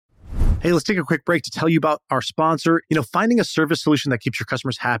Hey, let's take a quick break to tell you about our sponsor. Finding a service solution that keeps your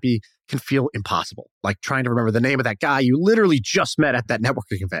customers happy can feel impossible, like trying to remember the name of that guy you literally just met at that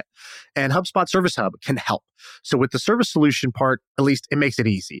networking event. And HubSpot Service Hub can help. So with the service solution part, at least it makes it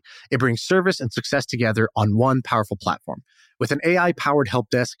easy. It brings service and success together on one powerful platform with an AI-powered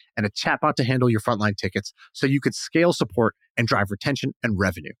help desk and a chatbot to handle your frontline tickets so you could scale support and drive retention and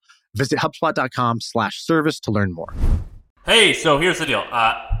revenue. Visit HubSpot.com/service to learn more. Hey, so here's the deal.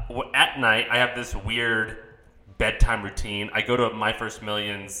 At night, I have this weird bedtime routine. I go to My First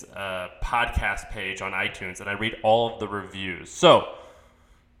Million's podcast page on iTunes, and I read all of the reviews. So,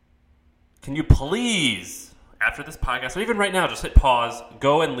 can you please, after this podcast, or even right now, just hit pause,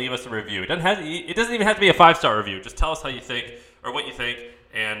 go and leave us a review. It doesn't even have to be a 5-star review. Just tell us how you think, or what you think,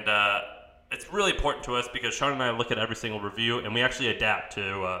 and it's really important to us because Sean and I look at every single review and we actually adapt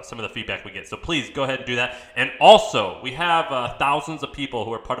to some of the feedback we get. So please go ahead and do that. And also, we have thousands of people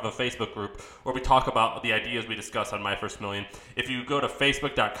who are part of a Facebook group where we talk about the ideas we discuss on My First Million. If you go to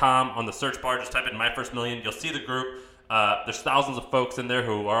facebook.com on the search bar, just type in My First Million, you'll see the group. There's thousands of folks in there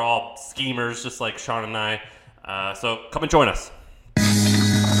who are all schemers just like Sean and I. So come and join us.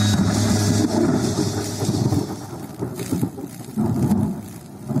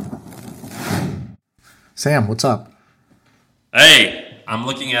 Sam, what's up? Hey, I'm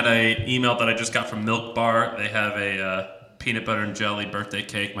looking at an email that I just got from Milk Bar. They have a peanut butter and jelly birthday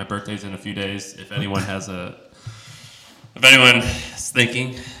cake. My birthday's in a few days. If anyone is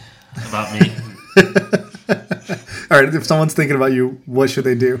thinking about me. All right, if someone's thinking about you, what should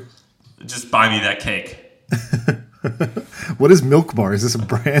they do? Just buy me that cake. What is Milk Bar? Is this a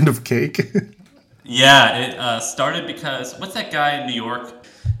brand of cake? Yeah, it started because, what's that guy in New York?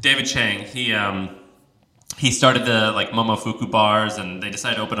 David Chang. He started the Momofuku bars, and they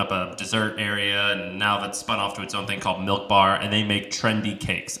decided to open up a dessert area, and now that's spun off to its own thing called Milk Bar, and they make trendy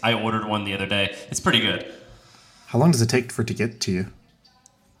cakes. I ordered one the other day. It's pretty good. How long does it take for it to get to you?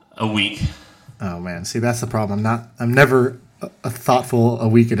 A week. Oh man, see that's the problem. I'm never a thoughtful a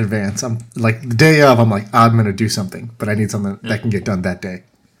week in advance. I'm like the day of. I'm like I'm gonna do something, but I need something that can get done that day.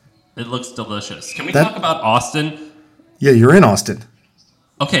 It looks delicious. Can we talk about Austin? Yeah, you're in Austin.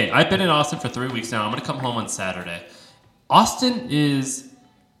 Okay, I've been in Austin for 3 weeks now. I'm going to come home on Saturday. Austin is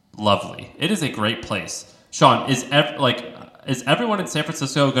lovely. It is a great place. Sean, is everyone in San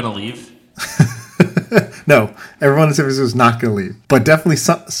Francisco going to leave? No, everyone in San Francisco is not going to leave. But definitely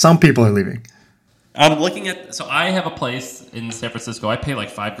some people are leaving. I'm looking at... So I have a place in San Francisco. I pay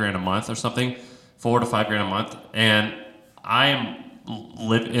like $5,000 a month or something. $4,000 to $5,000 a month. And I am...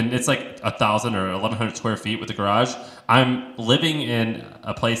 and it's like 1,000 or 1,100 square feet with a garage. I'm living in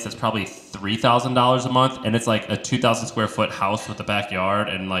a place that's probably $3,000 a month, and it's like a 2,000 square foot house with a backyard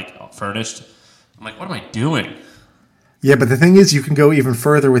and like furnished. I'm like, what am I doing? Yeah, but the thing is, you can go even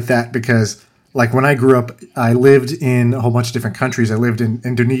further with that because, like, when I grew up, I lived in a whole bunch of different countries. I lived in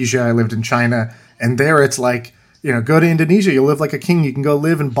Indonesia, I lived in China, and there it's like, go to Indonesia, you'll live like a king. You can go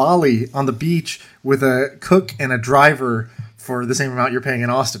live in Bali on the beach with a cook and a driver for the same amount you're paying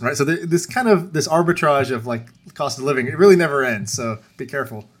in Austin, right? So this arbitrage of like cost of living, it really never ends. So be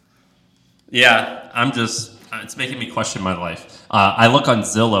careful. Yeah, it's making me question my life. I look on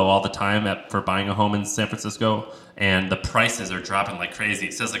Zillow all the time for buying a home in San Francisco, and the prices are dropping like crazy.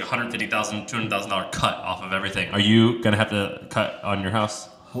 It says like $150,000, $200,000 cut off of everything. Are you going to have to cut on your house?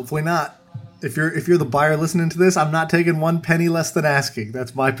 Hopefully not. If you're the buyer listening to this, I'm not taking one penny less than asking.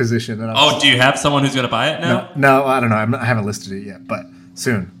 That's my position. And do you have someone who's going to buy it now? No, I don't know. I haven't listed it yet, but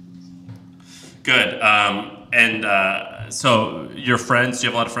soon. Good. So your friends, do you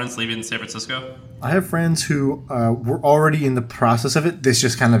have a lot of friends leaving in San Francisco? I have friends who were already in the process of it. This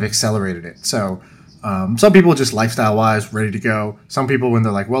just kind of accelerated it. So some people just lifestyle-wise ready to go. Some people when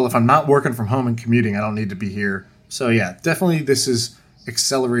they're like, well, if I'm not working from home and commuting, I don't need to be here. So yeah, definitely this is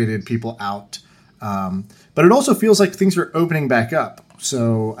accelerated people out. But it also feels like things are opening back up.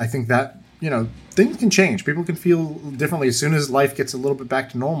 So I think that, things can change. People can feel differently as soon as life gets a little bit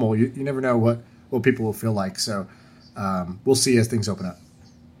back to normal. You never know what people will feel like. So we'll see as things open up.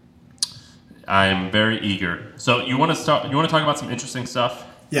 I'm very eager. So you want to talk about some interesting stuff?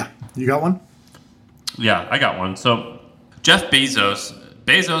 Yeah. You got one? Yeah, I got one. So Jeff Bezos,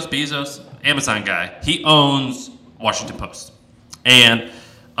 Amazon guy, he owns Washington Post. And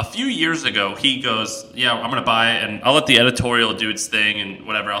a few years ago, he goes, yeah, I'm going to buy it, and I'll let the editorial do its thing and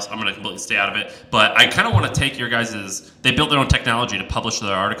whatever else. I'm going to completely stay out of it. But I kind of want to take your guys' – they built their own technology to publish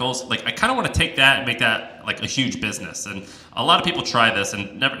their articles. Like, I kind of want to take that and make that, like, a huge business. And a lot of people try this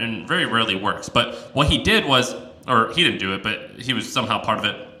and very rarely works. But what he did was – or he didn't do it, but he was somehow part of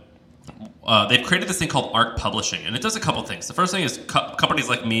it – they've created this thing called ARC Publishing, and it does a couple things. The first thing is companies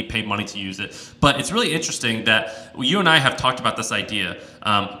like me pay money to use it, but it's really interesting that you and I have talked about this idea.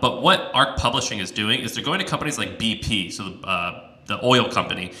 But what ARC Publishing is doing is they're going to companies like BP, so the oil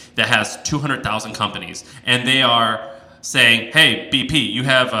company that has 200,000 companies, and they are saying, "Hey, BP, you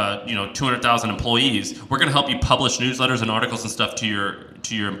have 200,000 employees. We're going to help you publish newsletters and articles and stuff to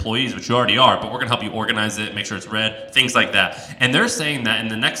your employees, which you already are, but we're going to help you organize it, make sure it's read, things like that." And they're saying that in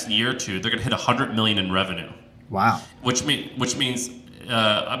the next year or two, they're going to hit 100 million in revenue. Wow. Which means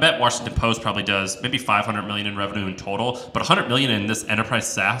I bet Washington Post probably does maybe 500 million in revenue in total, but 100 million in this enterprise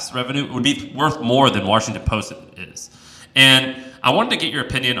SaaS revenue would be worth more than Washington Post is. And I wanted to get your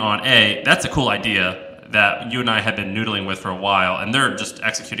opinion on that's a cool idea that you and I have been noodling with for a while, and they're just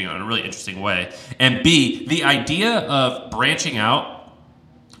executing it in a really interesting way. And B, the idea of branching out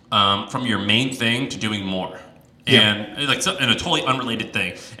from your main thing to doing more. And in a totally unrelated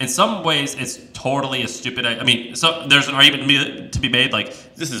thing. In some ways, it's totally a stupid idea. I mean, so there's an argument to be made,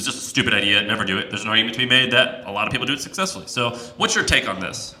 like, this is just a stupid idea, never do it. There's an argument to be made that a lot of people do it successfully. So what's your take on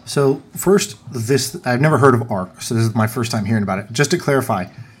this? So first, I've never heard of ARC, so this is my first time hearing about it. Just to clarify,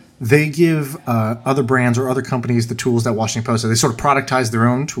 they give other brands or other companies the tools that Washington Post does. They sort of productize their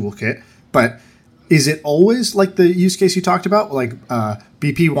own toolkit, but is it always like the use case you talked about? Like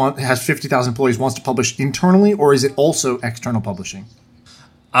BP has 50,000 employees, wants to publish internally, or is it also external publishing?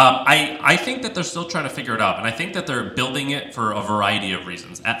 I think that they're still trying to figure it out, and I think that they're building it for a variety of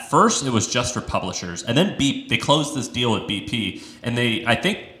reasons. At first, it was just for publishers, and then they closed this deal with BP, and I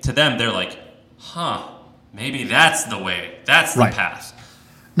think to them, they're like, maybe that's the way, that's the path.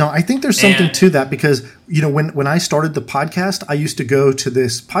 No, I think there's something to that because, when I started the podcast, I used to go to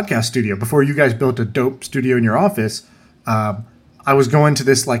this podcast studio. Before you guys built a dope studio in your office, I was going to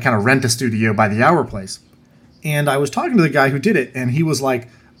this like kind of rent a studio by the hour place. And I was talking to the guy who did it, and he was like,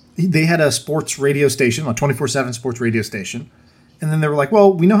 they had a sports radio station, a 24/7 sports radio station. And then they were like,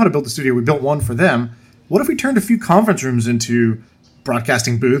 well, we know how to build the studio. We built one for them. What if we turned a few conference rooms into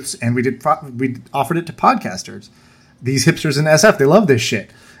broadcasting booths and we offered it to podcasters? These hipsters in SF, they love this shit.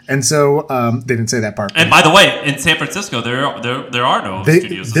 And so they didn't say that part. And by the way, in San Francisco, there are no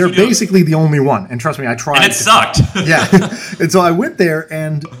studios. They're basically the only one. And trust me, I tried. And it sucked. Yeah. And so I went there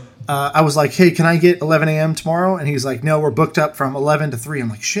and I was like, hey, can I get 11 a.m. tomorrow? And he's like, no, we're booked up from 11 to 3. I'm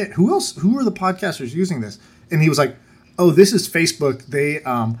like, shit, who else? Who are the podcasters using this? And he was like, oh, this is Facebook.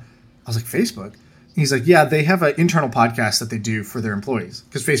 I was like, Facebook? He's like, yeah, they have an internal podcast that they do for their employees.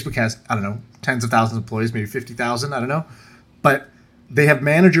 Because Facebook has, I don't know, tens of thousands of employees, maybe 50,000, I don't know. But they have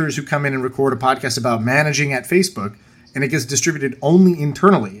managers who come in and record a podcast about managing at Facebook, and it gets distributed only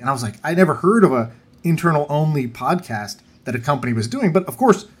internally. And I was like, I never heard of a internal-only podcast that a company was doing. But of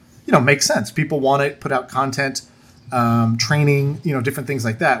course, makes sense. People want to put out content, training, different things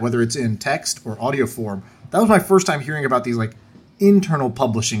like that, whether it's in text or audio form. That was my first time hearing about these like internal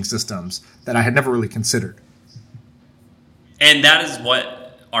publishing systems that I had never really considered. And that is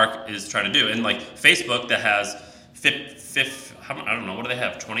what ARC is trying to do. And like Facebook that has I don't know, what do they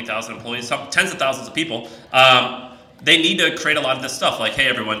have? 20,000 employees, tens of thousands of people. They need to create a lot of this stuff. Like, hey,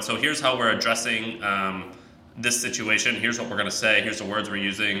 everyone, so here's how we're addressing this situation. Here's what we're going to say. Here's the words we're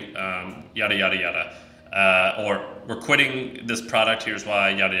using, yada, yada, yada. Or we're quitting this product. Here's why,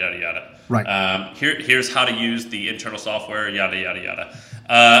 yada, yada, yada. Right. Here's how to use the internal software, yada, yada,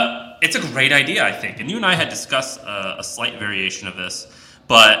 yada. It's a great idea, I think. And you and I had discussed a slight variation of this.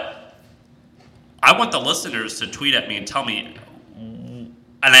 But I want the listeners to tweet at me and tell me,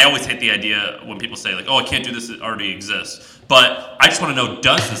 and I always hate the idea when people say, like, oh, I can't do this, it already exists. But I just want to know,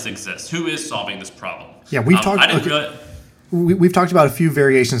 does this exist? Who is solving this problem? Yeah, we've talked about a few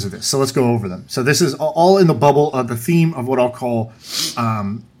variations of this, so let's go over them. So this is all in the bubble of the theme of what I'll call,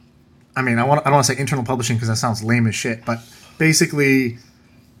 I don't want to say internal publishing because that sounds lame as shit, but basically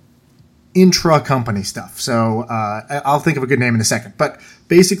intra-company stuff. So I'll think of a good name in a second. But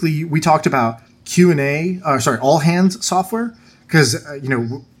basically, we talked about all hands software. Because,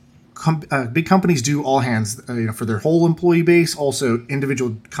 big companies do all hands, for their whole employee base. Also,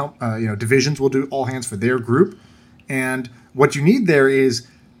 individual, divisions will do all hands for their group. And what you need there is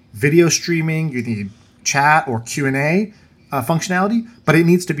video streaming. You need chat or Q&A functionality, but it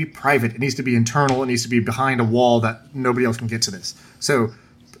needs to be private. It needs to be internal. It needs to be behind a wall that nobody else can get to this. So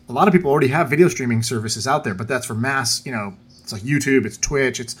a lot of people already have video streaming services out there, but that's for mass, it's like YouTube, it's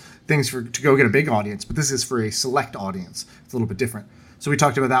Twitch, it's things to go get a big audience. But this is for a select audience. It's a little bit different. So we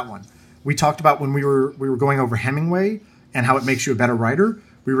talked about that one. We talked about when we were going over Hemingway and how it makes you a better writer.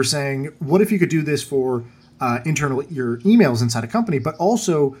 We were saying, what if you could do this for your emails inside a company, but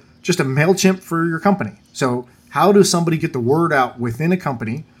also just a MailChimp for your company? So how does somebody get the word out within a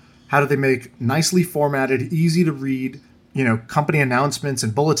company? how do they make nicely formatted, easy to read, company announcements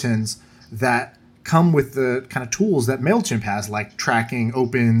and bulletins that come with the kind of tools that MailChimp has, like tracking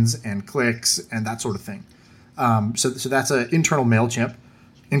opens and clicks and that sort of thing. So that's an internal MailChimp,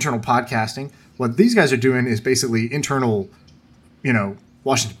 internal podcasting. What these guys are doing is basically internal,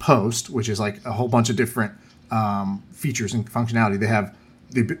 Washington Post, which is like a whole bunch of different features and functionality.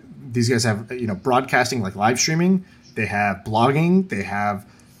 These guys have, broadcasting, like live streaming. They have blogging. They have,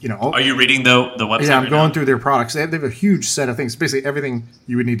 Are you reading the website? Yeah, I'm going through their products. They have a huge set of things, basically everything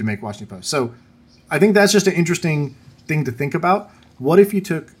you would need to make Washington Post. So I think that's just an interesting thing to think about. What if you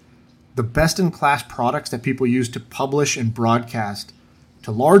took the best-in-class products that people use to publish and broadcast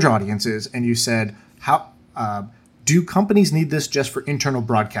to large audiences, and you said, how do companies need this just for internal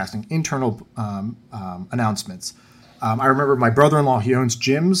broadcasting, internal announcements? I remember my brother-in-law, he owns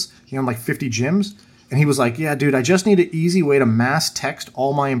gyms. He owned like 50 gyms. And he was like, yeah, dude, I just need an easy way to mass text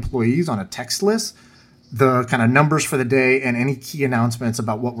all my employees on a text list, the kind of numbers for the day and any key announcements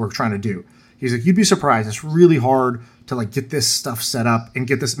about what we're trying to do. He's like, you'd be surprised. It's really hard to like get this stuff set up and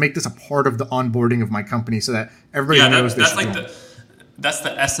make this a part of the onboarding of my company so that everybody knows this. That's the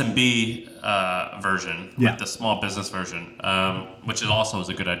SMB version, with the small business version, which is also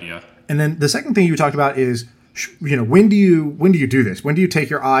a good idea. And then the second thing you talked about is, when do you do this? When do you take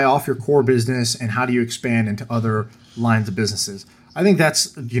your eye off your core business and how do you expand into other lines of businesses? I think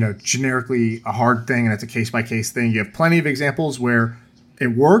that's, generically a hard thing, and it's a case-by-case thing. You have plenty of examples where it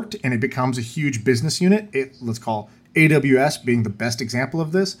worked and it becomes a huge business unit. Let's call AWS being the best example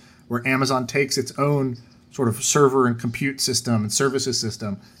of this, where Amazon takes its own sort of server and compute system and services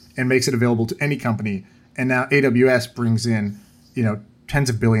system and makes it available to any company. And now AWS brings in, tens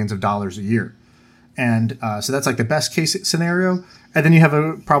of billions of dollars a year. And so that's like the best case scenario. And then you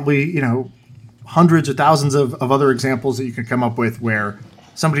have probably, hundreds or thousands of other examples that you can come up with where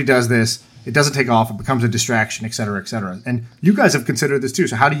somebody does this, it doesn't take off, it becomes a distraction, et cetera, et cetera. And you guys have considered this too.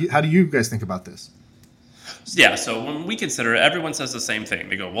 So how do you guys think about this? Yeah, so when we consider it, everyone says the same thing.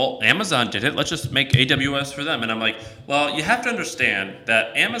 They go, well, Amazon did it. Let's just make AWS for them. And I'm like, well, you have to understand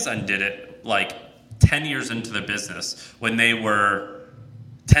that Amazon did it like 10 years into the business when they were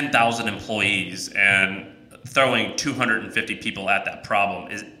 10,000 employees, and throwing 250 people at that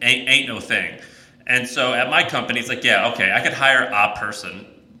problem ain't no thing. And so at my company, it's like, yeah, okay, I could hire a person.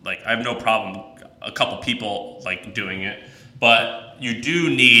 Like, I have no problem, a couple people like doing it. But you do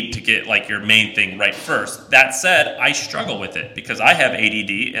need to get like your main thing right first. That said, I struggle with it because I have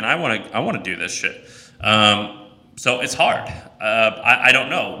ADD and I want to do this shit. So it's hard. I don't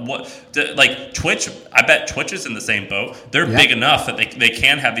know like Twitch. I bet Twitch is in the same boat. They're big enough that they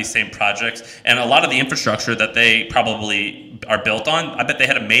can have these same projects, and a lot of the infrastructure that they probably are built on, I bet they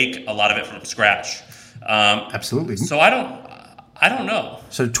had to make a lot of it from scratch. Absolutely. So I don't know.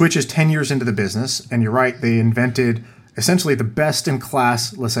 So Twitch is 10 years into the business, and you're right. They invented essentially the best in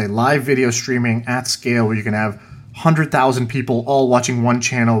class, let's say, live video streaming at scale, where you can have 100,000 people all watching one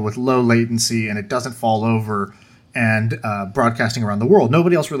channel with low latency, and it doesn't fall over. And broadcasting around the world.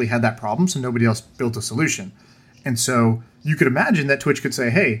 Nobody else really had that problem, so nobody else built a solution. And so you could imagine that Twitch could say,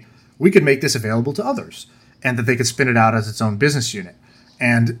 hey, we could make this available to others, and that they could spin it out as its own business unit.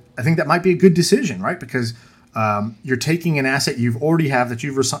 And I think that might be a good decision, right? Because you're taking an asset you've already have that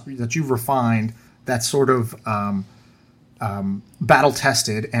you've refined, that's sort of battle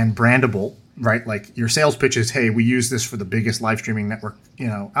tested and brandable, right? Like your sales pitch is, hey, we use this for the biggest live streaming network,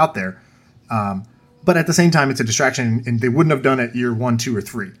 out there. But at the same time, it's a distraction, and they wouldn't have done it year 1, 2, or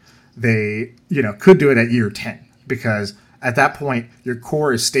 3. They, could do it at year 10, because at that point, your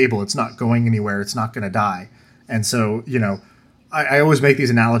core is stable. It's not going anywhere. It's not going to die. And so, I always make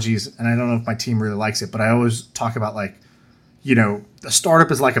these analogies, and I don't know if my team really likes it, but I always talk about like, a startup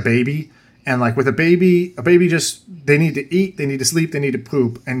is like a baby. And like with a baby just, they need to eat, they need to sleep, they need to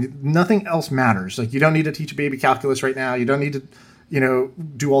poop, and nothing else matters. Like you don't need to teach a baby calculus right now. You don't need to,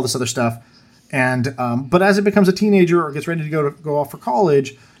 do all this other stuff. And but as it becomes a teenager or gets ready to go off for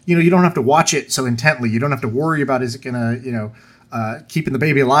college, you don't have to watch it so intently. You don't have to worry about, is it going to, keeping the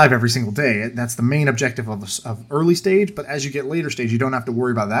baby alive every single day. That's the main objective of early stage. But as you get later stage, you don't have to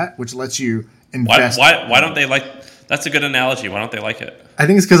worry about that, which lets you invest. Why don't they like? That's a good analogy. Why don't they like it? I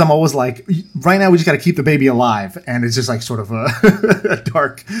think it's because I'm always like, right now we just got to keep the baby alive, and it's just like sort of a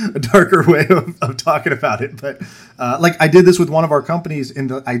darker way of talking about it. But like I did this with one of our companies in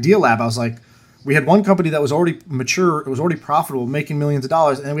the Idea Lab. I was like, we had one company that was already mature, it was already profitable, making millions of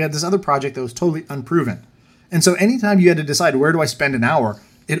dollars, and then we had this other project that was totally unproven. And so anytime you had to decide, where do I spend an hour,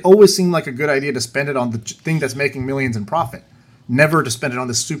 it always seemed like a good idea to spend it on the thing that's making millions in profit, never to spend it on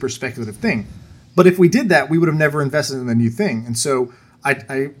this super speculative thing. But if we did that, we would have never invested in the new thing. And so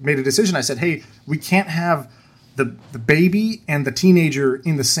I made a decision. I said, hey, we can't have the baby and the teenager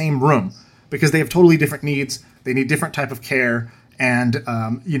in the same room because they have totally different needs. They need different type of care. And,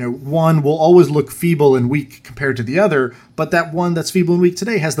 one will always look feeble and weak compared to the other, but that one that's feeble and weak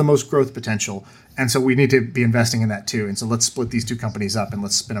today has the most growth potential. And so we need to be investing in that too. And so let's split these two companies up and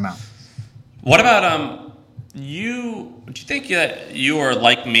let's spin them out. What about you? Do you think that you are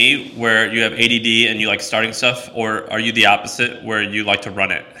like me, where you have ADD and you like starting stuff, or are you the opposite, where you like to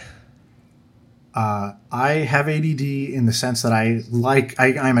run it? I have ADD in the sense that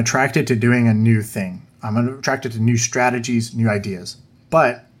I'm attracted to doing a new thing. I'm attracted to new strategies, new ideas.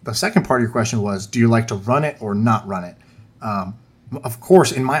 But the second part of your question was, do you like to run it or not run it? Of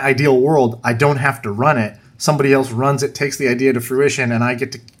course, in my ideal world, I don't have to run it. Somebody else runs it, takes the idea to fruition, and I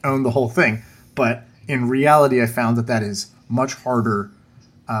get to own the whole thing. But in reality, I found that is much harder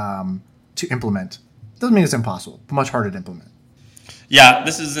to implement. Doesn't mean it's impossible, but much harder to implement. Yeah,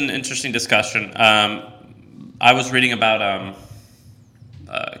 this is an interesting discussion. I was reading about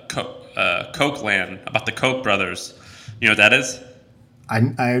Koch land, about the Koch brothers. You know what that is?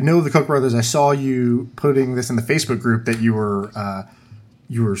 I know the Koch brothers. I saw you putting this in the Facebook group that you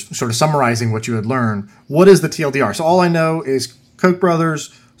were sort of summarizing what you had learned. What is the TLDR? So all I know is Koch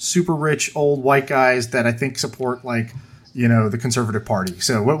brothers, super rich old white guys that I think support the conservative party.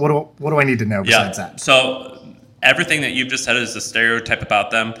 So what do I need to know besides that? So everything that you've just said is a stereotype about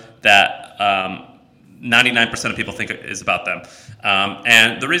them that 99% of people think is about them.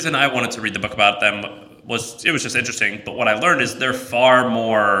 And the reason I wanted to read the book about them was it was just interesting. But what I learned is they're far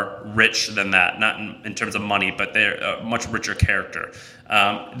more rich than that, not in terms of money, but they're a much richer character.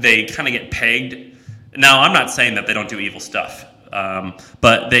 They kind of get pegged. Now, I'm not saying that they don't do evil stuff.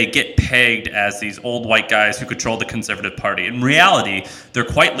 But they get pegged as these old white guys who control the conservative party. In reality, they're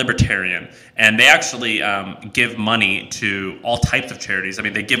quite libertarian, and they actually give money to all types of charities. I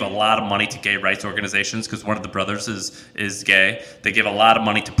mean, they give a lot of money to gay rights organizations because one of the brothers is gay. They give a lot of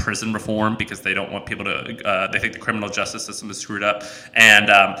money to prison reform because they don't want people to. They think the criminal justice system is screwed up, and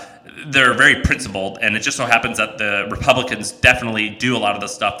they're very principled. And it just so happens that the Republicans definitely do a lot of the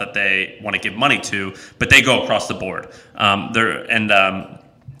stuff that they want to give money to, but they go across the board.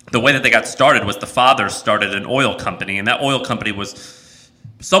 The way that they got started was the father started an oil company, and that oil company was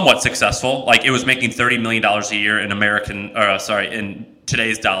somewhat successful. Like, it was making $30 million a year in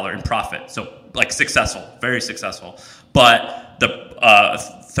today's dollar in profit. So, successful, very successful. But the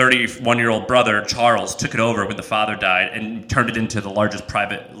 31-year-old brother, Charles, took it over when the father died and turned it into the largest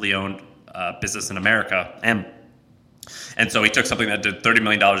privately owned business in America. And so he took something that did $30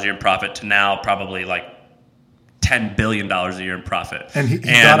 million a year in profit to now probably $10 billion a year in profit. And he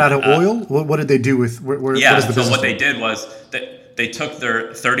got out of oil? What did they do with what is the business? So what they did was they took their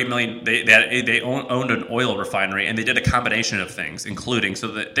 $30 million, they owned an oil refinery, and they did a combination of things, including, so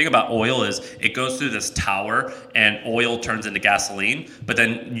the thing about oil is it goes through this tower and oil turns into gasoline, but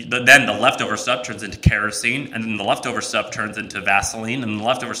then the leftover stuff turns into kerosene, and then the leftover stuff turns into Vaseline, and the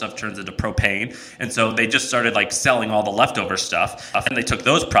leftover stuff turns into propane. And so they just started selling all the leftover stuff, and they took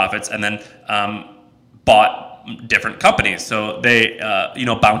those profits and then bought different companies. So they,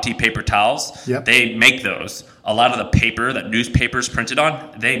 Bounty paper towels, yep. They make those. A lot of the paper that newspapers printed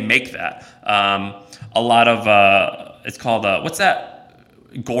on, they make that. A lot of, it's called, what's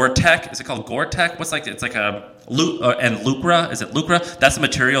that? Gore-Tex? Is it called Gore-Tex? It's like a, and Lucra, is it Lucra? That's the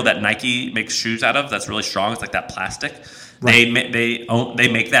material that Nike makes shoes out of. That's really strong. It's like that plastic. Right. They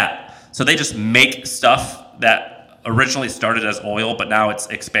make that. So they just make stuff that originally started as oil, but now it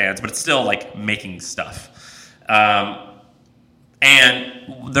expands, but it's still making stuff.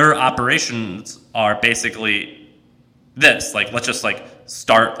 And their operations are basically this, let's just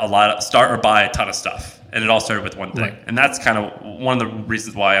start or buy a ton of stuff. And it all started with one thing. Right. And that's kind of one of the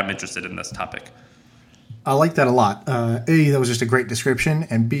reasons why I'm interested in this topic. I like that a lot. A, that was just a great description.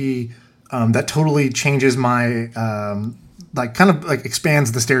 And B, that totally changes my,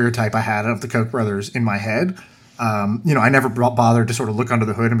 expands the stereotype I had of the Koch brothers in my head. I never bothered to sort of look under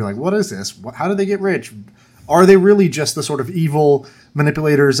the hood and be like, what is this? How did they get rich? Are they really just the sort of evil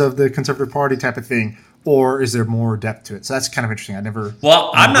manipulators of the conservative party type of thing? Or is there more depth to it? So that's kind of interesting.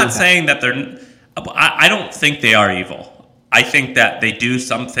 I'm not saying that they're... I don't think they are evil. I think that they do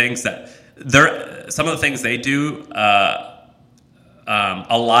some things that... Some of the things they do, a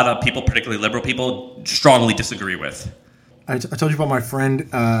lot of people, particularly liberal people, strongly disagree with. I told you about my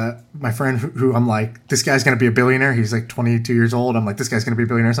friend who I'm like, this guy's going to be a billionaire. He's 22 years old. I'm like, this guy's going to be a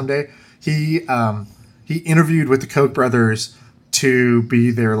billionaire someday. He interviewed with the Koch brothers to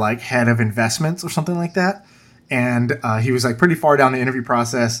be their head of investments or something like that. And he was pretty far down the interview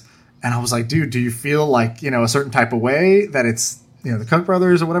process. And I was like, dude, do you feel a certain type of way that it's the Koch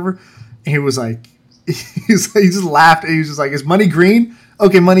brothers or whatever. And he was like, he just laughed. And he was just like, is money green?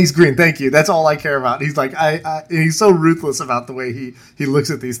 Okay, money's green. Thank you. That's all I care about. He's like, he's so ruthless about the way he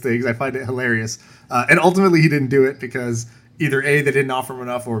looks at these things. I find it hilarious. And ultimately, he didn't do it because either A, they didn't offer him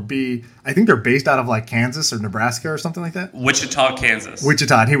enough, or B, I think they're based out of like Kansas or Nebraska or something like that. Wichita, Kansas.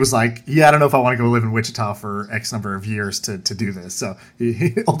 Wichita. And he was like, yeah, I don't know if I want to go live in Wichita for X number of years to do this. So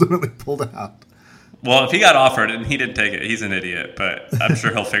he ultimately pulled it out. Well, if he got offered and he didn't take it, he's an idiot. But I'm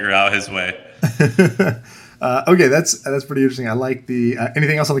sure he'll figure out his way. Okay, that's pretty interesting. I like the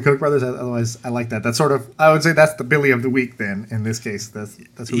anything else on the Koch brothers. Otherwise, I like that. That's sort of, I would say that's the Billy of the week. Then in this case, that's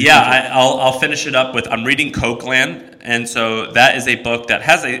who. Yeah, I'll finish it up with I'm reading Cokeland, and so that is a book that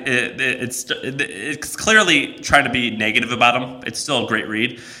has it's clearly trying to be negative about him. It's still a great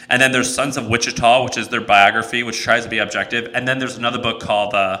read. And then there's Sons of Wichita, which is their biography, which tries to be objective. And then there's another book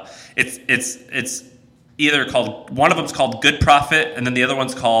called it's either called, one of them's called Good Profit, and then the other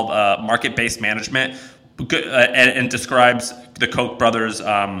one's called Market-Based Management. And describes the Koch brothers'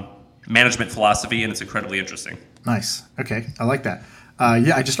 management philosophy, and it's incredibly interesting. Nice. Okay, I like that.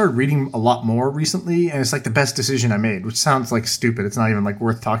 Yeah, I just started reading a lot more recently, and it's like the best decision I made, which sounds like stupid. It's not even like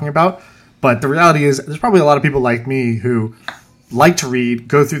worth talking about. But the reality is there's probably a lot of people like me who like to read,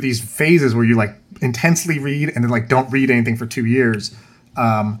 go through these phases where you like intensely read and then like don't read anything for 2 years.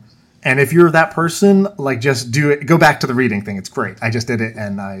 And if you're that person, like just do it. Go back to the reading thing. It's great. I just did it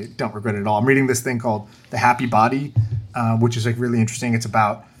and I don't regret it at all. I'm reading this thing called The Happy Body, which is like really interesting. It's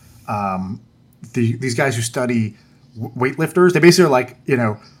about these guys who study weightlifters. They basically are like,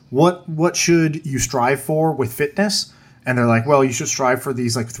 what should you strive for with fitness? And they're like, well, you should strive for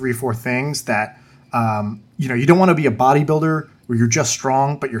these like 3 or 4 things that, you don't want to be a bodybuilder where you're just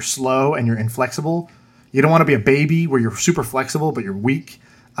strong, but you're slow and you're inflexible. You don't want to be a baby where you're super flexible, but you're weak.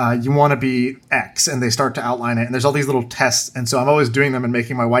 You want to be X, and they start to outline it. And there's all these little tests. And so I'm always doing them and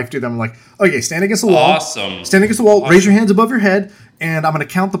making my wife do them. I'm like, okay, stand against the wall. Awesome. Stand against the wall. Awesome. Raise your hands above your head. And I'm going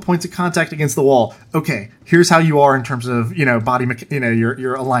to count the points of contact against the wall. Okay, here's how you are in terms of, body,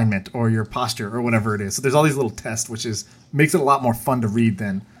 your alignment or your posture or whatever it is. So there's all these little tests, which makes it a lot more fun to read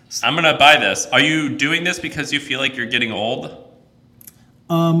than. I'm going to buy this. Are you doing this because you feel like you're getting old?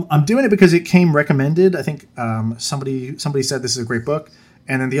 I'm doing it because it came recommended. I think somebody said this is a great book.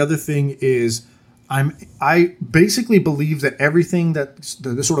 And then the other thing is I basically believe that everything that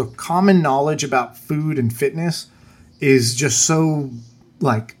the sort of common knowledge about food and fitness is just so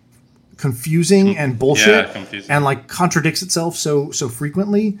like confusing and bullshit and like contradicts itself so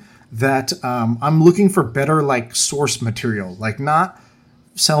frequently that I'm looking for better like source material, like not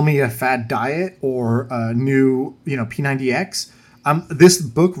sell me a fad diet or a new, P90X. This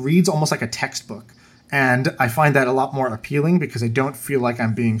book reads almost like a textbook. And I find that a lot more appealing because I don't feel like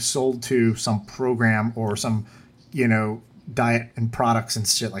I'm being sold to some program or some, diet and products and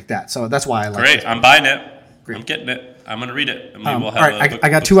shit like that. So that's why I like it. Great. I'm buying it. Great. I'm getting it. I'm going to read it. And all right. I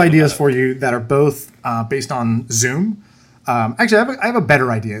got 2 ideas for you that are both based on Zoom. Actually, I have a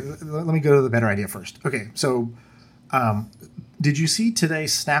better idea. Let me go to the better idea first. Okay. So did you see today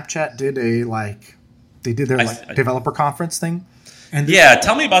Snapchat did their developer conference thing? And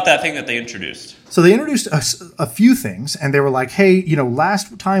tell me about that thing that they introduced. So they introduced a few things, and they were like, "Hey,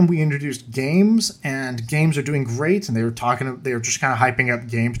 last time we introduced games, and games are doing great." And they were just kind of hyping up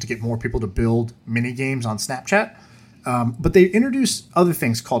games to get more people to build mini games on Snapchat. But they introduced other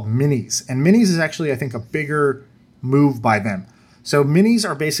things called minis, and minis is actually, I think, a bigger move by them. So minis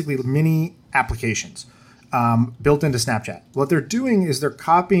are basically mini applications built into Snapchat. What they're doing is they're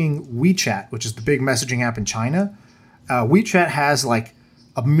copying WeChat, which is the big messaging app in China. WeChat has like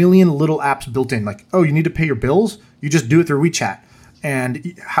 1 million little apps built in. Like, oh, you need to pay your bills? You just do it through WeChat.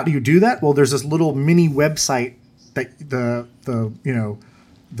 And how do you do that? Well, there's this little mini website that the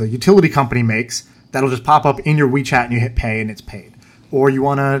utility company makes that'll just pop up in your WeChat and you hit pay and it's paid. Or you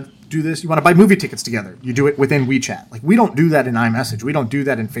want to do this, you want to buy movie tickets together. You do it within WeChat. Like, we don't do that in iMessage. We don't do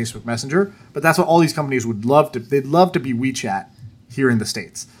that in Facebook Messenger. But that's what all these companies would love to. They'd love to be WeChat here in the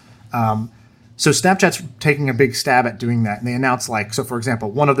States. So Snapchat's taking a big stab at doing that. And they announced for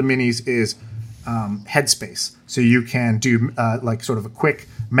example, one of the minis is Headspace. So you can do sort of a quick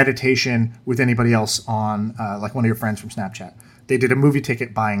meditation with anybody else on like one of your friends from Snapchat. They did a movie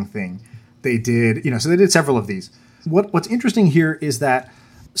ticket buying thing. They did, so they did several of these. What's interesting here is that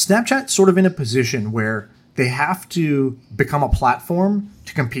Snapchat's sort of in a position where they have to become a platform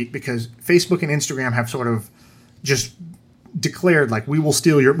to compete because Facebook and Instagram have sort of just declared like, we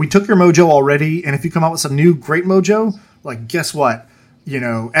took your mojo already, and if you come out with some new great mojo, like, guess what,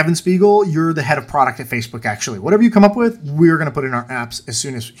 Evan Spiegel, you're the head of product at Facebook. Actually, whatever you come up with, we're going to put in our apps as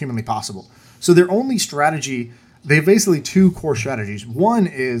soon as humanly possible. So their only strategy they have basically two core strategies. One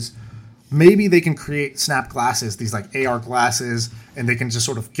is maybe they can create Snap glasses, these like AR glasses, and they can just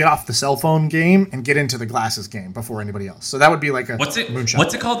sort of get off the cell phone game and get into the glasses game before anybody else. So that would be like a moonshot.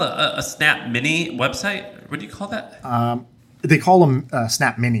 What's it called? A Snap Mini website? What do you call that? They call them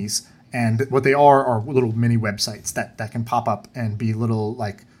Snap Minis, and what they are little mini websites that can pop up and be little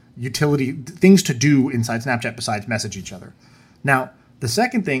like utility things to do inside Snapchat besides message each other. Now, the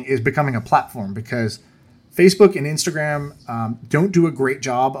second thing is becoming a platform, because Facebook and Instagram don't do a great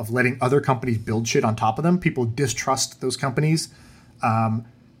job of letting other companies build shit on top of them. People distrust those companies.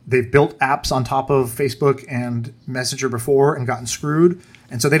 They've built apps on top of Facebook and Messenger before and gotten screwed.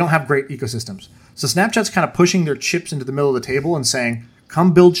 And so they don't have great ecosystems. So Snapchat's kind of pushing their chips into the middle of the table and saying,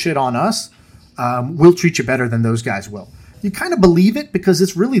 come build shit on us. We'll treat you better than those guys will. You kind of believe it because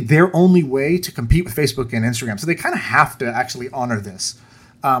it's really their only way to compete with Facebook and Instagram. So they kind of have to actually honor this.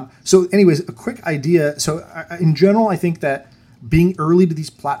 So anyways, a quick idea. So in general, I think that being early to these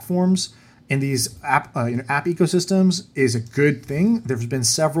platforms and these app ecosystems is a good thing. There's been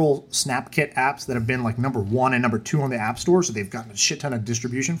several SnapKit apps that have been like number 1 and number 2 on the App Store. So they've gotten a shit ton of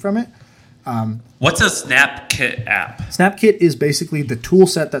distribution from it. What's a SnapKit app? SnapKit is basically the tool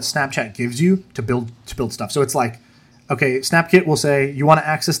set that Snapchat gives you to build stuff. So it's like, okay, SnapKit will say, you want to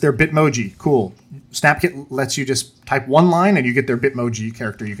access their Bitmoji. Cool. SnapKit lets you just type one line and you get their Bitmoji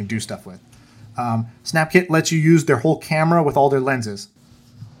character you can do stuff with. SnapKit lets you use their whole camera with all their lenses.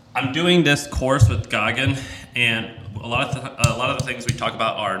 I'm doing this course with Goggin, and a lot of the things we talk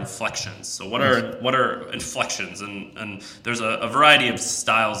about are inflections. So what are inflections? And there's a variety of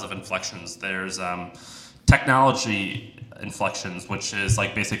styles of inflections. There's technology inflections, which is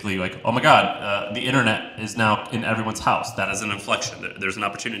like basically like, oh my God, the internet is now in everyone's house. That is an inflection. There's an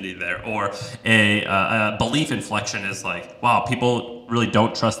opportunity there. Or a belief inflection is like, wow, people really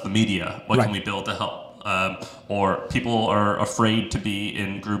don't trust the media. What can we build to help? Or people are afraid to be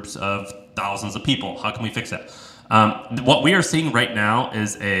in groups of thousands of people. How can we fix that? What we are seeing right now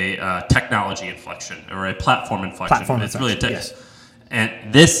is a technology inflection or a platform inflection. It's really yes.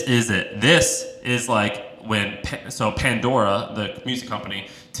 And this is it. This is like when Pandora, the music company,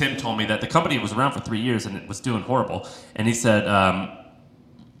 Tim told me that the company was around for 3 years and it was doing horrible. And he said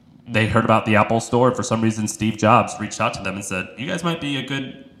they heard about the Apple Store, and for some reason Steve Jobs reached out to them and said, you guys might be a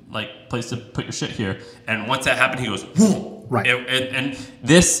good place to put your shit here. And once that happened, he goes, whoa. Right. And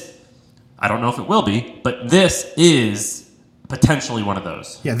this, I don't know if it will be, but this is potentially one of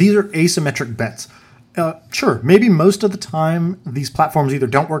those. Yeah, these are asymmetric bets. Sure, maybe most of the time these platforms either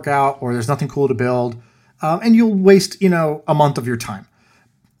don't work out or there's nothing cool to build, and you'll waste, a month of your time.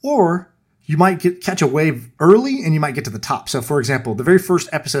 Or you might catch a wave early and you might get to the top. So, for example, the very first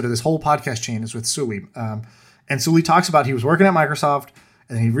episode of this whole podcast chain is with Sully. And Sully talks about he was working at Microsoft,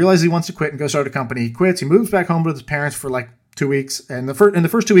 and then he realizes he wants to quit and go start a company. He quits. He moves back home with his parents for like 2 weeks. And in the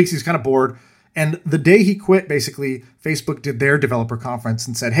first 2 weeks, he's kind of bored. And the day he quit, basically, Facebook did their developer conference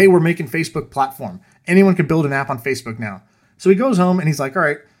and said, hey, we're making Facebook platform. Anyone can build an app on Facebook now. So he goes home and he's like, all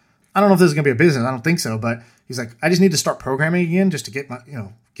right, I don't know if this is going to be a business. I don't think so. But he's like, I just need to start programming again just to get my,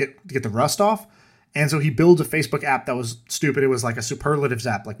 get the rust off. And so he builds a Facebook app that was stupid. It was like a superlatives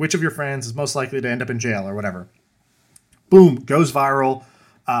app, like which of your friends is most likely to end up in jail or whatever. Boom, goes viral.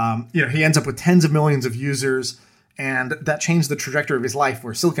 He ends up with tens of millions of users, and that changed the trajectory of his life,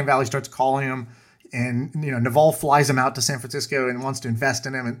 where Silicon Valley starts calling him, and Naval flies him out to San Francisco and wants to invest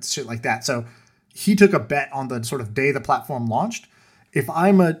in him and shit like that. So he took a bet on the sort of day the platform launched. If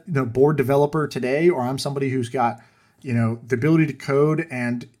I'm a board developer today, or I'm somebody who's got the ability to code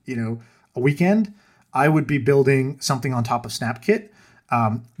and a weekend, I would be building something on top of SnapKit.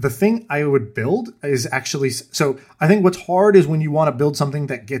 The thing I would build is actually, so I think what's hard is when you want to build something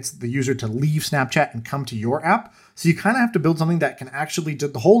that gets the user to leave Snapchat and come to your app. So you kind of have to build something that can actually,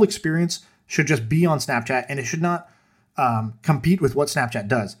 the whole experience should just be on Snapchat, and it should not compete with what Snapchat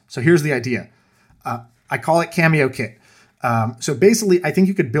does. So here's the idea. I call it Cameo Kit. So basically, I think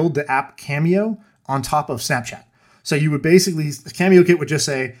you could build the app Cameo on top of Snapchat. So you would basically, Cameo Kit would just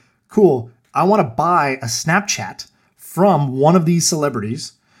say, cool, I want to buy a Snapchat from one of these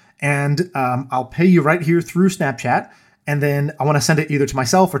celebrities, and I'll pay you right here through Snapchat, and then I want to send it either to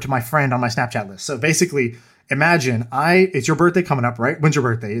myself or to my friend on my Snapchat list. So basically, imagine it's your birthday coming up, right? When's your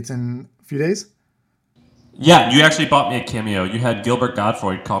birthday? It's in a few days? Yeah, you actually bought me a Cameo. You had Gilbert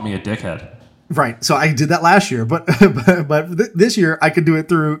Gottfried call me a dickhead. Right. So I did that last year, but this year I could do it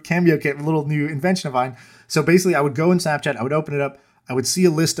through Cameo Kit, a little new invention of mine. So basically, I would go in Snapchat, I would open it up, I would see a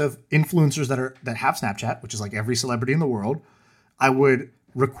list of influencers that have Snapchat, which is like every celebrity in the world. I would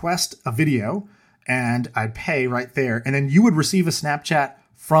request a video and I'd pay right there. And then you would receive a Snapchat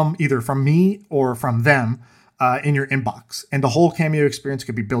from either from me or from them in your inbox. And the whole Cameo experience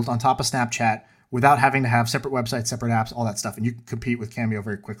could be built on top of Snapchat without having to have separate websites, separate apps, all that stuff. And you can compete with Cameo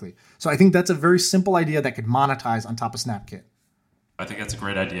very quickly. So I think that's a very simple idea that could monetize on top of SnapKit. I think that's a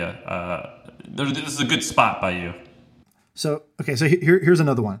great idea. This is a good spot by you. So here's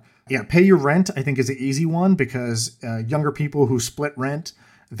another one. Yeah, pay your rent, I think, is an easy one because younger people who split rent,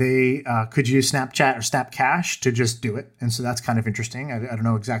 they could use Snapchat or Snap Cash to just do it. And so that's kind of interesting. I don't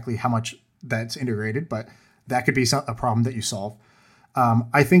know exactly how much that's integrated, but that could be a problem that you solve.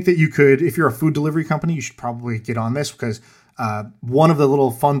 I think that you could, if you're a food delivery company, you should probably get on this because one of the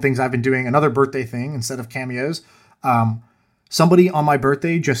little fun things I've been doing, another birthday thing instead of Cameos, somebody on my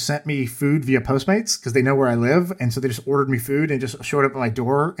birthday just sent me food via Postmates because they know where I live. And so they just ordered me food and just showed up at my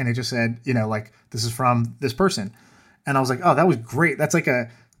door. And it just said, this is from this person. And I was like, oh, that was great. That's like a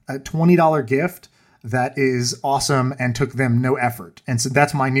 $20 gift that is awesome and took them no effort. And so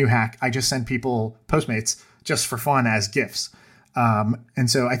that's my new hack. I just send people Postmates just for fun as gifts. And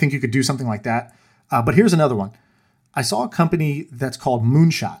so I think you could do something like that. But here's another one. I saw a company that's called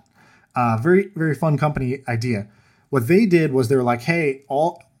Moonshot. Very, very fun company idea. What they did was they were like, hey,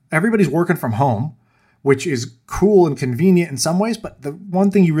 everybody's working from home, which is cool and convenient in some ways. But the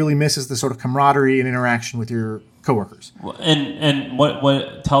one thing you really miss is the sort of camaraderie and interaction with your coworkers. And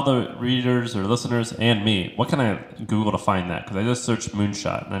what tell the readers or listeners and me, what can I Google to find that? Because I just searched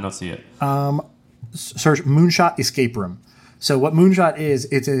Moonshot and I don't see it. Search Moonshot Escape Room. So what Moonshot is,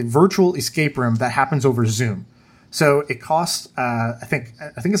 it's a virtual escape room that happens over Zoom. So it costs, I think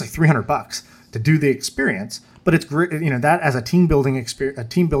it's like $300 to do the experience. But it's great, that as a team building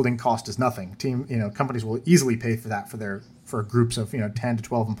cost is nothing. Companies will easily pay for that for groups of 10 to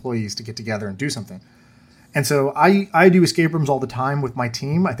 12 employees to get together and do something. And so I do escape rooms all the time with my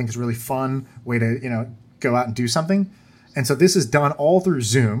team. I think it's a really fun way to go out and do something. And so this is done all through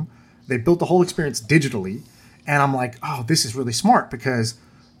Zoom. They built the whole experience digitally, and I'm like, oh, this is really smart because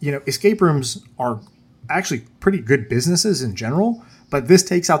escape rooms are actually pretty good businesses in general. But this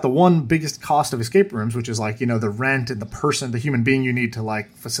takes out the one biggest cost of escape rooms, which is the rent and the human being you need to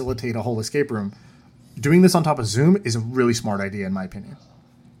facilitate a whole escape room. Doing this on top of Zoom is a really smart idea, in my opinion.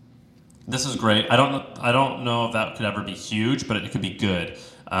 This is great. I don't know if that could ever be huge, but it could be good.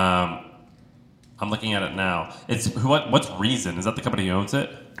 I'm looking at it now. What's Reason? Is that the company who owns it?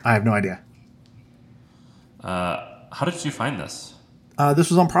 I have no idea. How did you find this?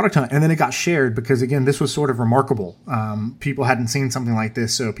 This was on Product Hunt, and then it got shared because, again, this was sort of remarkable. People hadn't seen something like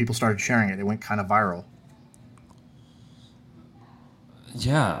this, so people started sharing it. It went kind of viral.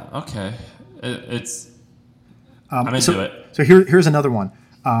 Yeah, okay. I'm into it. So here's another one.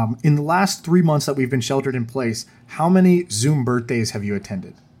 In the last 3 months that we've been sheltered in place, how many Zoom birthdays have you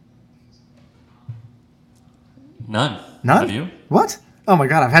attended? None. None? Have you? What? Oh my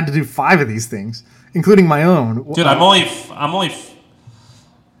God, I've had to do 5 of these things, including my own. Dude,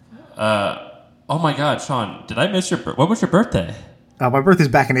 oh my God, Sean, did I miss what was your birthday? My birthday's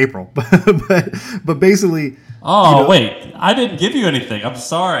back in April, but basically. Oh, wait, I didn't give you anything. I'm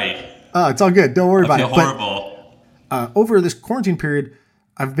sorry. It's all good. Don't worry about it. I feel horrible. But, over this quarantine period,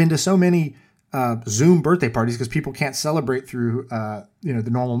 I've been to so many Zoom birthday parties because people can't celebrate through the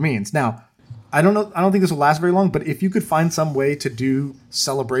normal means. Now, I don't know. I don't think this will last very long. But if you could find some way to do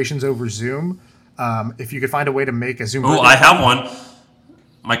celebrations over Zoom, if you could find a way to make a Zoom. Oh, I have one.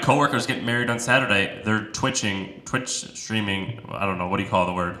 My coworker's getting married on Saturday. They're Twitch streaming. I don't know, what do you call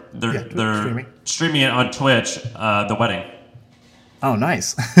the word? They're streaming it on Twitch. The wedding. Oh,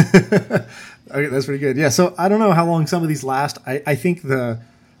 nice. Okay, that's pretty good. Yeah. So I don't know how long some of these last. I think the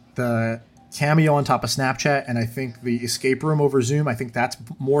Cameo on top of Snapchat, and I think the escape room over Zoom, I think that's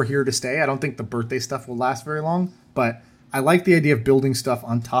more here to stay. I don't think the birthday stuff will last very long, but I like the idea of building stuff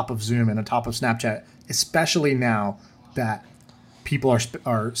on top of Zoom and on top of Snapchat, especially now that people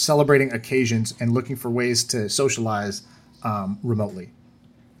are celebrating occasions and looking for ways to socialize remotely.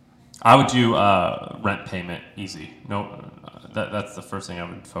 I would do rent payment easy. No, that's the first thing I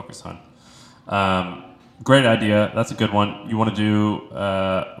would focus on. Great idea. That's a good one. You want to do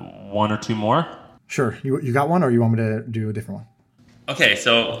one or two more? Sure. You got one, or you want me to do a different one? Okay,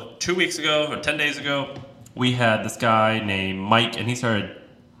 so 2 weeks ago or 10 days ago, we had this guy named Mike, and he started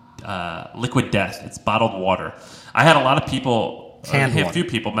Liquid Death. It's bottled water. I had a lot of people, a few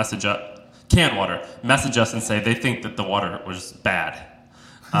people message us and say they think that the water was bad.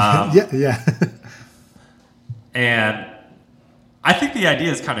 Yeah. And I think the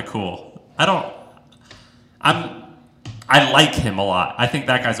idea is kind of cool. I like him a lot. I think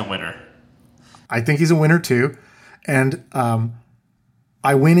that guy's a winner. I think he's a winner too. And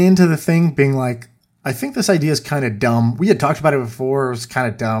I went into the thing being like, I think this idea is kind of dumb. We had talked about it before. It was kind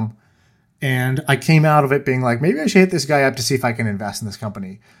of dumb. And I came out of it being like, maybe I should hit this guy up to see if I can invest in this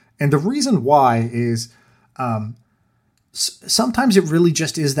company. And the reason why is sometimes it really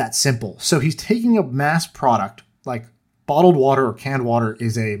just is that simple. So he's taking a mass product, like bottled water or canned water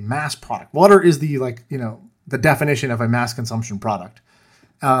is a mass product. Water is the the definition of a mass consumption product.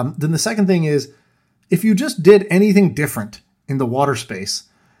 Then the second thing is, if you just did anything different in the water space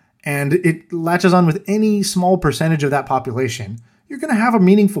and it latches on with any small percentage of that population, you're going to have a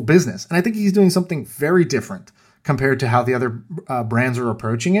meaningful business. And I think he's doing something very different compared to how the other brands are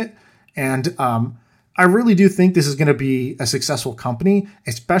approaching it. And I really do think this is going to be a successful company,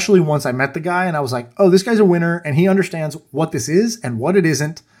 especially once I met the guy and I was like, oh, this guy's a winner and he understands what this is and what it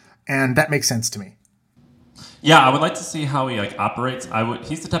isn't. And that makes sense to me. Yeah, I would like to see how he operates.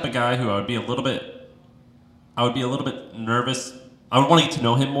 He's the type of guy who I would be a little bit nervous. I would want to get to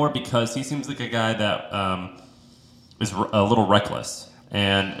know him more because he seems like a guy that is a little reckless.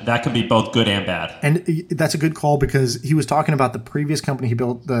 And that can be both good and bad. And that's a good call because he was talking about the previous company he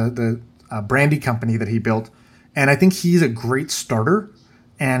built, the brandy company that he built. And I think he's a great starter.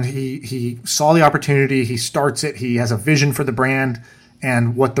 And he saw the opportunity. He starts it. He has a vision for the brand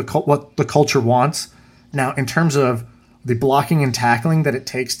and what the culture wants. Now, in terms of the blocking and tackling that it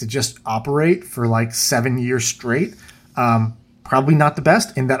takes to just operate for 7 years straight, probably not the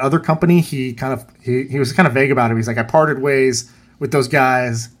best. In that other company, he was kind of vague about it. He's like, I parted ways with those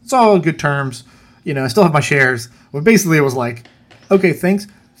guys. It's all good terms. I still have my shares. But basically, it was like, okay, thanks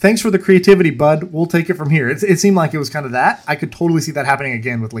for the creativity, bud. We'll take it from here. It seemed like it was kind of that. I could totally see that happening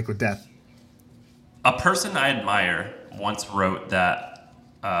again with Liquid Death. A person I admire once wrote that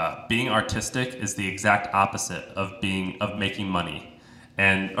being artistic is the exact opposite of making money,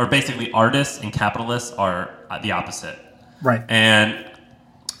 or basically artists and capitalists are the opposite. Right. And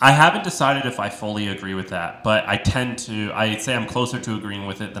I haven't decided if I fully agree with that, but I'd say I'm closer to agreeing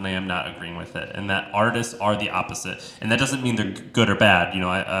with it than I am not agreeing with it, and that artists are the opposite. And that doesn't mean they're good or bad.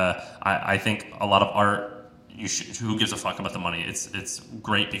 I think a lot of art, who gives a fuck about the money? It's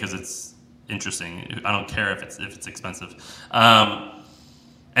great because it's interesting. I don't care if it's expensive.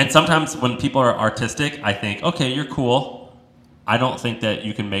 And sometimes when people are artistic, I think, okay, you're cool. I don't think that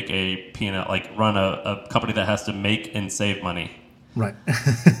you can make a P&L, run a company that has to make and save money. Right.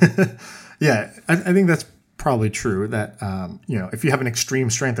 Yeah, I think that's probably true that, if you have an extreme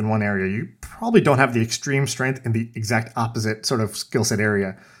strength in one area, you probably don't have the extreme strength in the exact opposite sort of skill set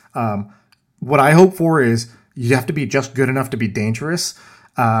area. What I hope for is you have to be just good enough to be dangerous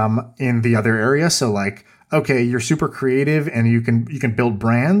in the other area. So okay, you're super creative and you can build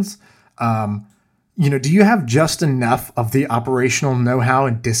brands. Do you have just enough of the operational know-how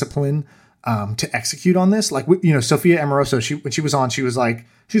and discipline to execute on this? Sophia Amoroso, when she was on, she was like,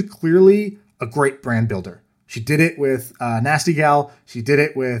 she's clearly a great brand builder. She did it with Nasty Gal. She did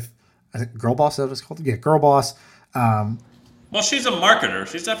it with, I think, Girl Boss, that was called? Yeah, Girl Boss. Well, she's a marketer.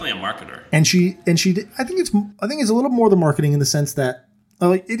 She's definitely a marketer. And she did, I think it's a little more than marketing in the sense that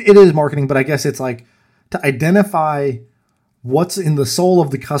it is marketing, but I guess it's to identify what's in the soul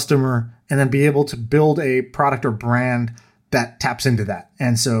of the customer and then be able to build a product or brand that taps into that.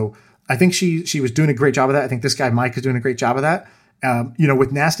 And so I think she was doing a great job of that. I think this guy, Mike, is doing a great job of that.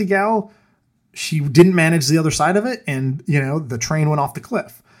 With Nasty Gal, she didn't manage the other side of it. And, the train went off the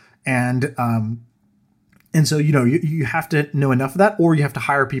cliff. And so, you have to know enough of that, or you have to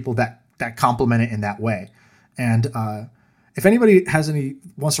hire people that complement it in that way. And, if anybody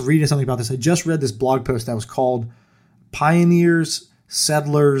wants to read something about this, I just read this blog post that was called Pioneers,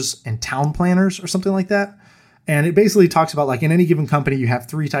 Settlers, and Town Planners or something like that. And it basically talks about in any given company, you have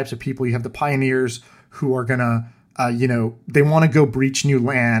three types of people. You have the pioneers who are going to, they want to go breach new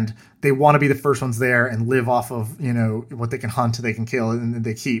land. They want to be the first ones there and live off of, what they can hunt, they can kill, and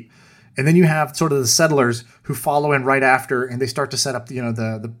they keep. And then you have sort of the settlers who follow in right after, and they start to set up,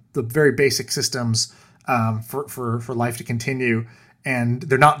 the very basic systems for life to continue, and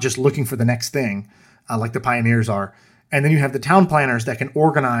they're not just looking for the next thing like the pioneers are. And then you have the town planners that can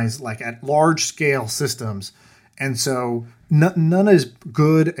organize at large scale systems. And so none is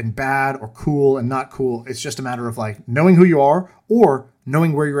good and bad or cool and not cool. It's just a matter of knowing who you are or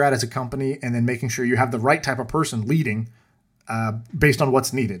knowing where you're at as a company, and then making sure you have the right type of person leading based on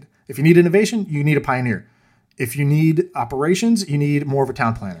what's needed. If you need innovation, you need a pioneer. If you need operations, you need more of a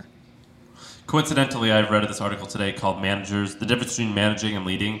town planner. Coincidentally, I read this article today called Managers, the difference between managing and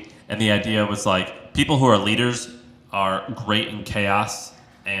leading. And the idea was people who are leaders are great in chaos,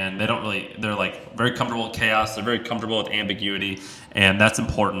 and they're very comfortable with chaos. They're very comfortable with ambiguity, and that's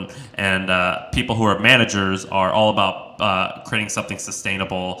important. And people who are managers are all about creating something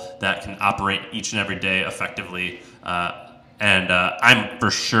sustainable that can operate each and every day effectively. And I'm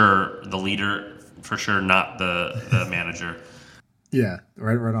for sure the leader, for sure not the manager. Yeah,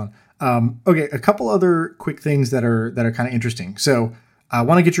 right on. Okay, a couple other quick things that are kind of interesting. So I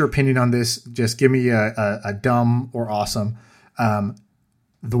want to get your opinion on this. Just give me a dumb or awesome.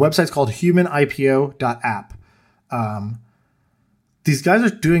 The website's called humanipo.app. These guys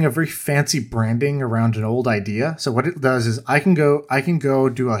are doing a very fancy branding around an old idea. So what it does is I can go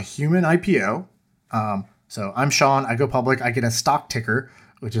do a human IPO. So I'm Sean, I go public, I get a stock ticker,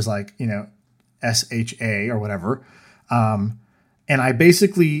 which is like, SHA or whatever. And I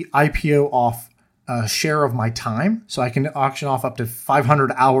basically IPO off a share of my time. So I can auction off up to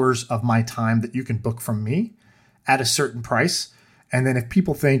 500 hours of my time that you can book from me at a certain price. And then if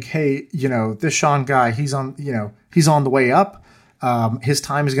people think, hey, this Sean guy, he's on the way up. His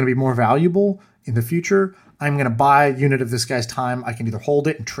time is going to be more valuable in the future. I'm going to buy a unit of this guy's time. I can either hold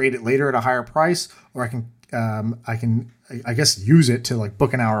it and trade it later at a higher price, or I can use it to like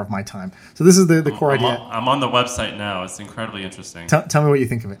book an hour of my time. So this is the core idea. I'm on the website now. It's incredibly interesting. Tell me what you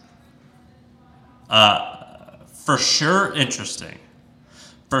think of it. For sure interesting.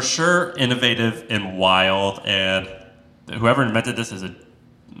 For sure innovative and wild. And whoever invented this is a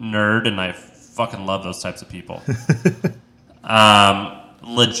nerd, and I fucking love those types of people.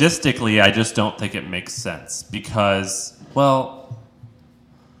 Logistically, I just don't think it makes sense because,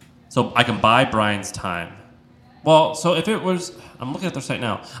 so I can buy Brian's time. Well, so if it was, I'm looking at their site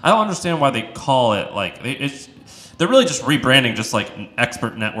now. I don't understand why they call it they're really just rebranding just like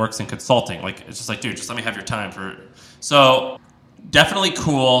expert networks and consulting. Like, it's just like, dude, just let me have your time for. So definitely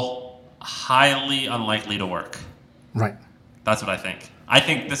cool, highly unlikely to work. Right. That's what I think. I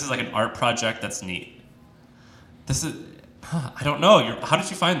think this is like an art project that's neat. This is, I don't know. How did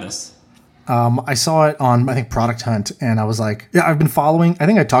you find this? I saw it on, I think, Product Hunt, and I was like, yeah, I've been following, I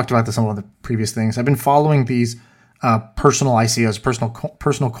think I talked about this on one of the previous things. I've been following these personal ICOs,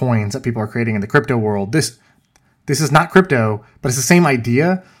 personal coins that people are creating in the crypto world. This is not crypto, but it's the same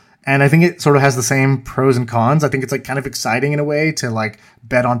idea. And I think it sort of has the same pros and cons. I think it's like kind of exciting in a way to like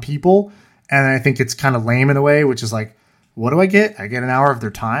bet on people. And I think it's kind of lame in a way, which is like, what do I get? I get an hour of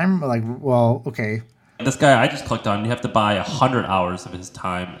their time? Like, well, okay. This guy I just clicked on, you have to buy 100 hours of his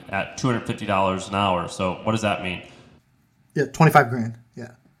time at $250 an hour. So what does that mean? Yeah, $25,000.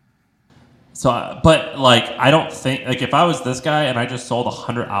 Yeah. So, but like, I don't think, like, if I was this guy and I just sold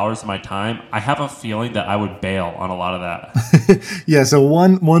 100 hours of my time, I have a feeling that I would bail on a lot of that. Yeah. So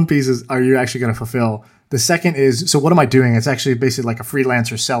one piece is, are you actually going to fulfill? The second is, so what am I doing? It's actually basically like a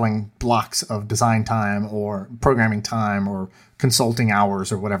freelancer selling blocks of design time or programming time or consulting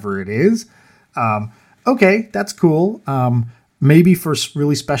hours or whatever it is. Okay, that's cool. Maybe for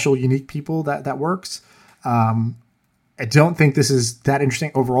really special, unique people that works. I don't think this is that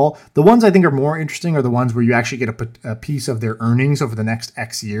interesting overall. The ones I think are more interesting are the ones where you actually get a piece of their earnings over the next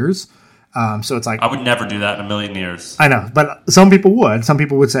X years. So it's like, I would never do that in a million years. I know, but some people would. Some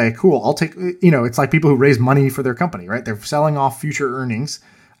people would say, cool, I'll take, it's like people who raise money for their company, right? They're selling off future earnings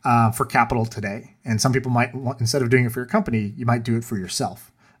for capital today. And some people might want, instead of doing it for your company, you might do it for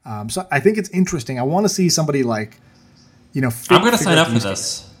yourself. So I think it's interesting. I want to see somebody like, I'm going to sign up for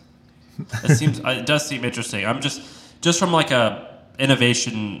this. It does seem interesting. I'm just from like a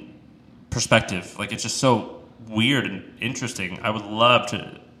innovation perspective, like it's just so weird and interesting. I would love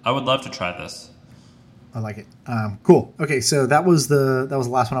to try this. I like it. Cool. Okay, so that was the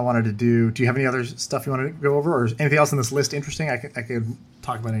last one I wanted to do. Do you have any other stuff you want to go over, or is anything else in this list interesting? I could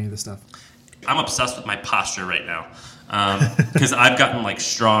talk about any of this stuff. I'm obsessed with my posture right now because I've gotten like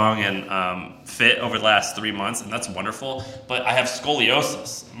strong and fit over the last 3 months, and that's wonderful. But I have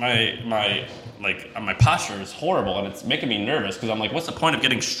scoliosis. My posture is horrible, and it's making me nervous because I'm like, what's the point of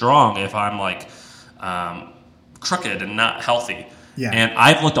getting strong if I'm like crooked and not healthy? Yeah. And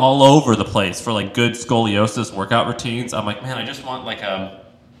I've looked all over the place for like good scoliosis workout routines. I'm like, man, I just want like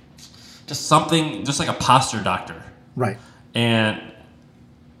just like a posture doctor. Right. And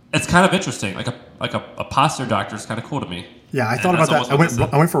it's kind of interesting. Like a posture doctor is kind of cool to me. Yeah, I thought about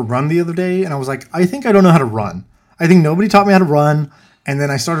that. I went for a run the other day, and I was like, I think I don't know how to run. I think nobody taught me how to run, and then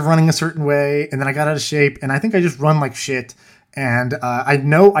I started running a certain way, and then I got out of shape, and I think I just run like shit. And I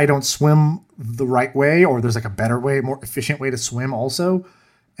know I don't swim the right way, or there's like a better way, more efficient way to swim also.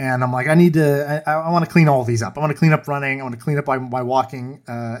 And I'm like, I want to clean all these up. I want to clean up running. I want to clean up my walking,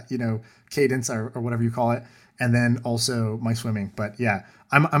 cadence or whatever you call it. And then also my swimming. But yeah,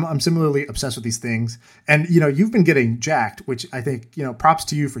 I'm similarly obsessed with these things. And, you've been getting jacked, which I think, props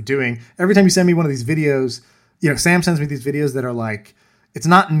to you for doing. Every time you send me one of these videos, Sam sends me these videos that are like, it's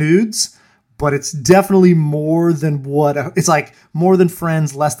not nudes, but it's definitely more than it's like more than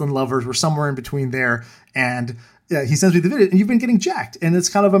friends, less than lovers. We're somewhere in between there. And, Yeah, he sends me the video, and you've been getting jacked, and it's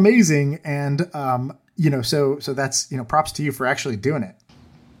kind of amazing. And so that's props to you for actually doing it.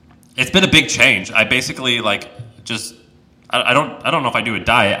 It's been a big change. I basically I don't know if I do a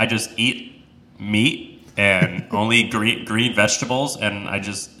diet. I just eat meat and only green vegetables, and I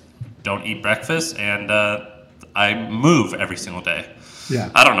just don't eat breakfast, and I move every single day. Yeah,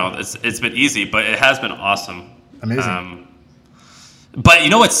 I don't know. It's been easy, but it has been awesome. Amazing. But you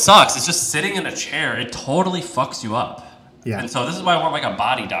know what sucks? It's just sitting in a chair. It totally fucks you up. Yeah. And so this is why I want like a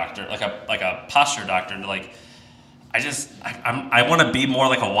body doctor, like a posture doctor. To like, I want to be more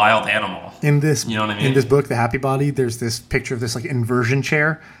like a wild animal. In this, you know what I mean? In this book, The Happy Body, there's this picture of this like inversion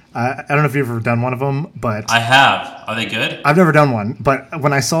chair. I don't know if you've ever done one of them, but I have. Are they good? I've never done one, but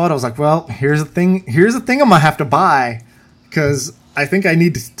when I saw it, I was like, well, here's the thing I'm gonna have to buy because I think I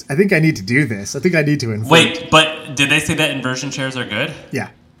need to do this. I think I need to invert. Wait, but did they say that inversion chairs are good? Yeah.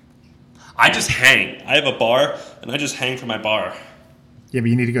 I just hang. I have a bar, and I just hang from my bar. Yeah, but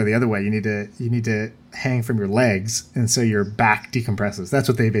you need to go the other way. You need to hang from your legs, and so your back decompresses. That's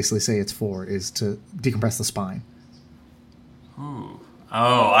what they basically say it's for, is to decompress the spine. Ooh.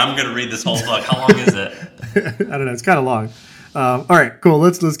 Oh, I'm gonna read this whole book. How long is it? I don't know. It's kind of long. All right, cool.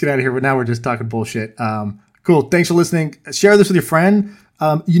 Let's get out of here. But now we're just talking bullshit. Cool. Thanks for listening. Share this with your friend.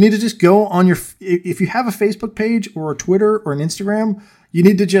 You need to just go on if you have a Facebook page or a Twitter or an Instagram, you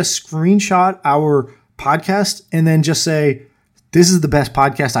need to just screenshot our podcast and then just say, this is the best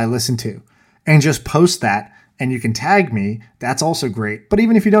podcast I listen to, and just post that. And you can tag me. That's also great. But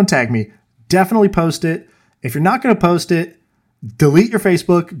even if you don't tag me, definitely post it. If you're not going to post it, delete your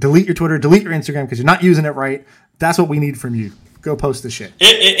Facebook, delete your Twitter, delete your Instagram because you're not using it right. That's what we need from you. Go post this shit.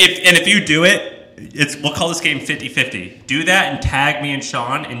 If you do it, we'll call this game 50-50. Do that and tag me and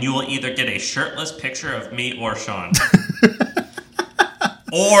Sean, and you will either get a shirtless picture of me or Sean.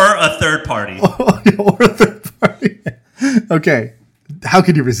 Or a third party. Or a third party. Okay. How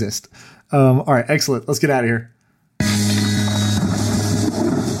could you resist? All right, excellent. Let's get out of here.